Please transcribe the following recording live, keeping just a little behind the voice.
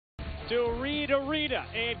to Reed Arena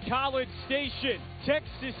in College Station,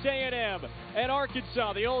 Texas A&M and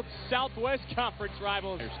Arkansas, the old Southwest Conference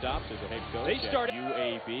rivals. Their stops as a head coach. They started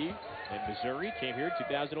UAB and Missouri, came here in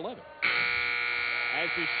 2011. As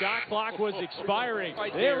the shot clock was expiring,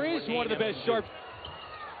 Right there is one of the best sharp.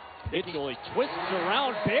 Mitchell, he twists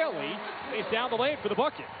around Bailey. He's down the lane for the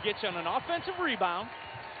bucket. Gets on an offensive rebound,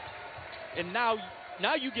 and now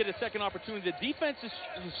you get a second opportunity. The defense is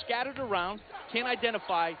scattered around, can't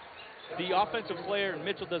identify the offensive player, and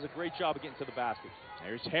Mitchell does a great job of getting to the basket.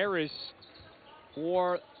 There's Harris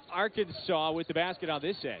for Arkansas with the basket on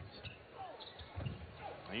this end.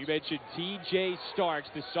 You mentioned T.J. Starks,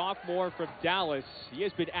 the sophomore from Dallas. He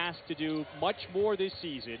has been asked to do much more this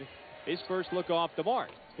season. His first look off the mark.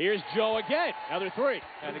 Here's Joe again, another three.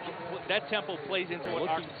 And that tempo plays into what Looking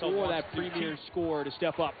Arkansas for wants that premier scorer to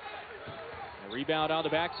step up. A rebound on the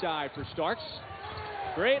backside for Starks.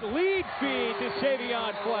 Great lead feed to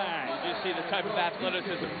Savion Flagg. You just see the type of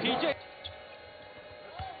athleticism. T.J.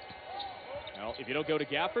 Well, if you don't go to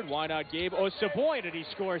Gafford, why not Gabe Osaboy, and he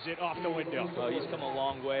scores it off the window. He's come a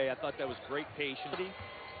long way. I thought that was great patience.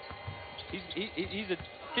 He's a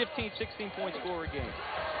 15, 16-point scorer a game.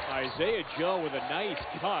 Isaiah Joe with a nice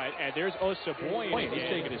cut, and there's Osaboy. He's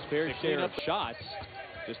taking his fair share of shots.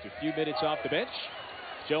 Just a few minutes off the bench.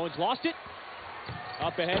 Jones lost it.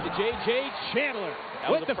 Up ahead to J.J. Chandler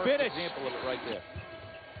with the finish. Example of it right there.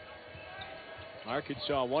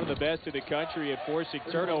 Arkansas, one of the best in the country at forcing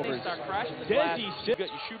turnovers. They start crashing the glass. You got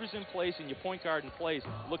your shooters in place and your point guard in place.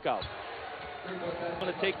 Look out. I'm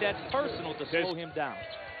going to take that personal to slow him down.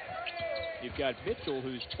 You've got Mitchell,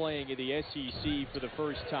 who's playing in the SEC for the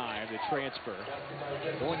first time, the transfer.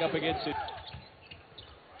 Going up against it.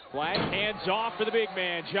 Flagg, hands off for the big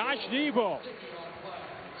man, Josh Nebo.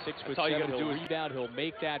 6'7", he'll rebound, he'll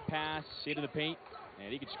make that pass into the paint,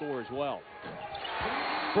 and he can score as well.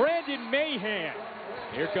 Brandon Mahan.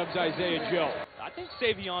 Here comes Isaiah Joe. I think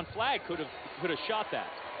Savion Flagg could have shot that.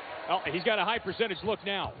 Oh, he's got a high percentage look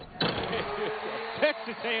now.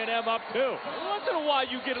 Texas A&M up two. Once in a while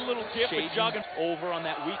you get a little gift of jogging over on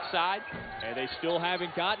that weak side. And they still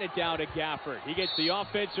haven't gotten it down to Gafford. He gets the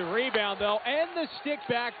offensive rebound though, and the stick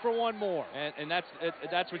back for one more. And that's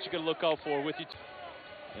what you're going to look out for with you.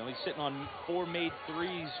 You know, he's sitting on 4 made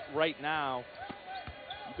threes right now.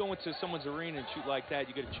 You go into someone's arena and shoot like that,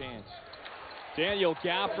 you get a chance. Daniel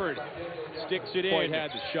Gafford sticks it in. Boyd had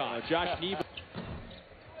the shot. Josh Nebo.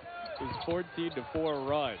 His 14-4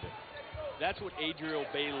 run. That's what Adriel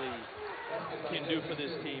Bailey can do for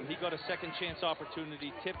this team. He got a second chance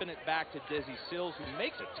opportunity, tipping it back to Desi Sills, who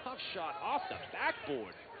makes a tough shot off the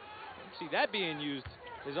backboard. You see that being used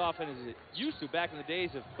as often as it used to back in the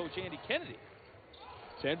days of Coach Andy Kennedy.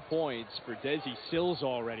 10 points for Desi Sills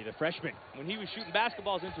already, the freshman. When he was shooting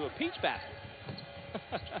basketballs into a peach basket.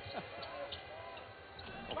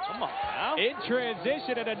 Oh, come on now. In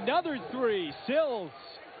transition and another three. Sills.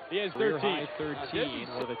 He has 13. High 13,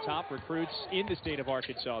 one of the top recruits in the state of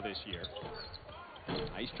Arkansas this year.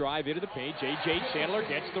 Nice drive into the paint. J.J. Chandler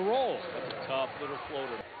gets the roll. That's a tough little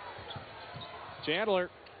floater.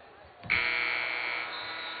 Chandler.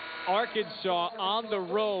 Arkansas on the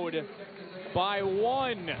road by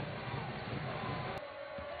 1.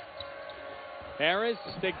 Harris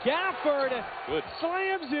to Gafford. Good.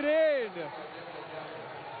 Slams it in.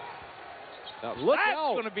 Now, look that's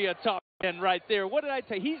out. Going to be a tough end right there. What did I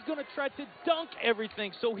tell you? He's going to try to dunk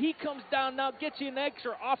everything. So he comes down now, gets you an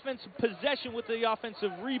extra offensive possession with the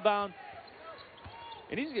offensive rebound.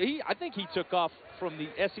 And I think he took off from the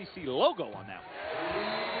SEC logo on that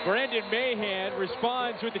one. Brandon Mahan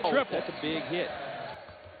responds with the triple. That's a big hit.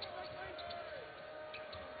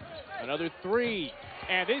 Another three,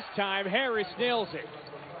 and this time Harris nails it.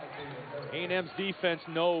 A&M's defense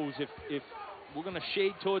knows if we're going to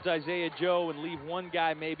shade towards Isaiah Joe and leave one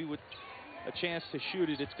guy maybe with a chance to shoot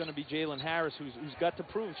it, it's going to be Jalen Harris, who's got to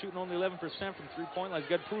prove, shooting only 11% from three-point line. He's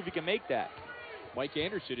got to prove he can make that. Mike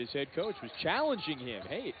Anderson, his head coach, was challenging him.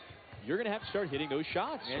 Hey, you're going to have to start hitting those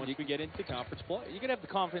shots once we get into conference play. You're going to have the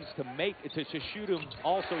confidence to make it, to shoot them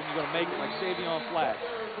also, and you're going to make it like Savion Flagg.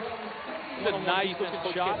 It's a nice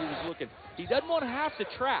looking shot. He was looking. He doesn't want to have to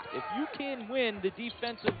trap. If you can win the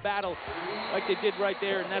defensive battle like they did right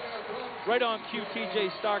there, and that's right on cue, T.J.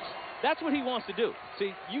 Starks, that's what he wants to do.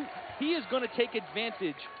 See, he is going to take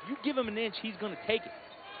advantage. You give him an inch, he's going to take it.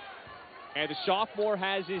 And the sophomore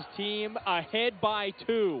has his team ahead by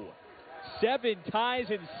 2. 7 ties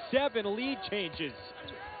and 7 lead changes.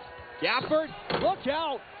 Gafford, look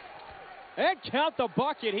out. And count the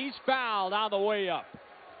bucket. He's fouled on the way up.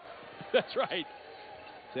 That's right.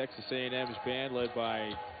 Texas A&M's band led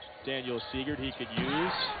by Daniel Siegert, he could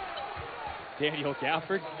use. Daniel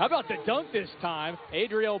Gafford. How about the dunk this time?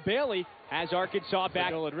 Adriel Bailey has Arkansas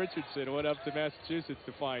back. Nolan Richardson went up to Massachusetts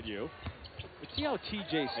to find you. But see how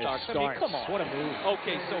TJ starts. I mean, come on. What a move.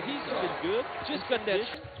 Okay, so he's been good. Just got that.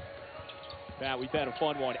 Matt, we've had a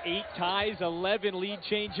fun one. 8 ties, 11 lead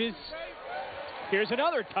changes. Here's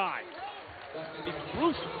another tie. It's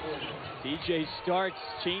Bruce. TJ starts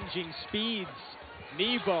changing speeds.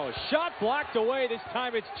 Nebo, shot blocked away. This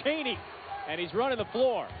time it's Cheney. And he's running the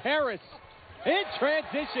floor. Harris in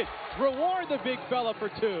transition. Reward the big fella for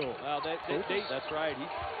 2. Well, that's right.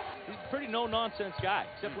 He's a pretty no-nonsense guy,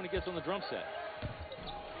 except when he gets on the drum set.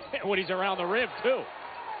 And when he's around the rim, too.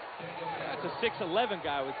 That's a 6'11"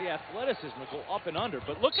 guy with the athleticism to go up and under.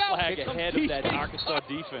 But look out. Flag ahead of that Arkansas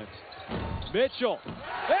defense. Mitchell.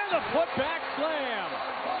 And the putback slam.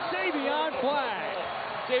 Savion Flag.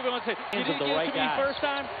 Savion said, you didn't get it to me first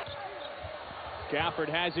time? Gafford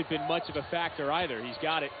hasn't been much of a factor either. He's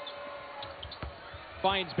got it.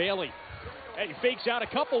 Finds Bailey. And he fakes out a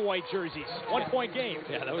couple white jerseys. 1-point game.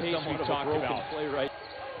 Yeah, that was Pace somewhat we of talked a broken about. play, right?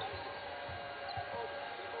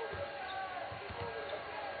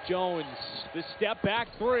 Jones, the step back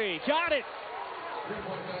 3. Got it.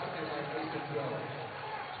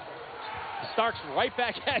 Starks right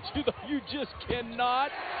back at you, though. You just cannot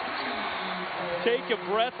take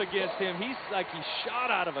a breath against him. He's like he's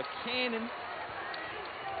shot out of a cannon.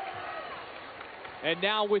 And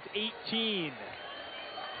now with 18.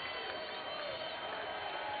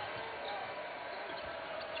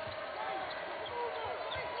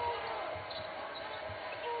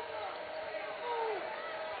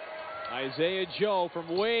 Isaiah Joe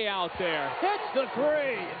from way out there hits the 3.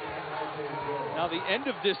 Now the end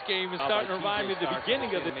of this game is starting to remind me of the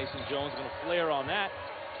beginning of the Mason Jones going to flare on that.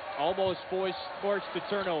 Almost forced the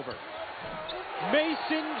turnover.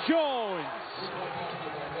 Mason Jones.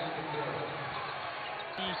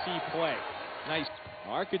 Easy play. Nice.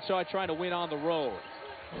 Arkansas trying to win on the road.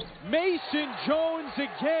 Mason Jones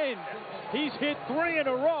again. He's hit 3 in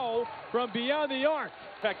a row from beyond the arc.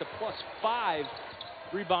 In fact, a +5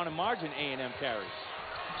 rebounding margin A&M carries.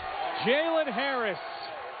 Jalen Harris.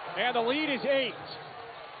 And the lead is 8.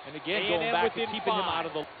 And again, going back to keeping him out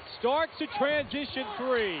of the... Starks a transition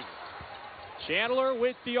 3. Chandler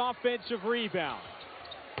with the offensive rebound.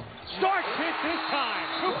 Starks hit this time.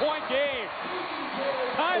 2-point game.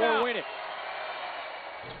 Timeout. Win it.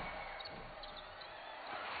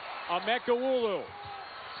 Amekawulu.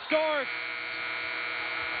 Starks.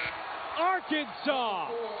 Arkansas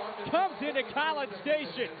comes into College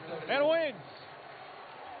Station and wins.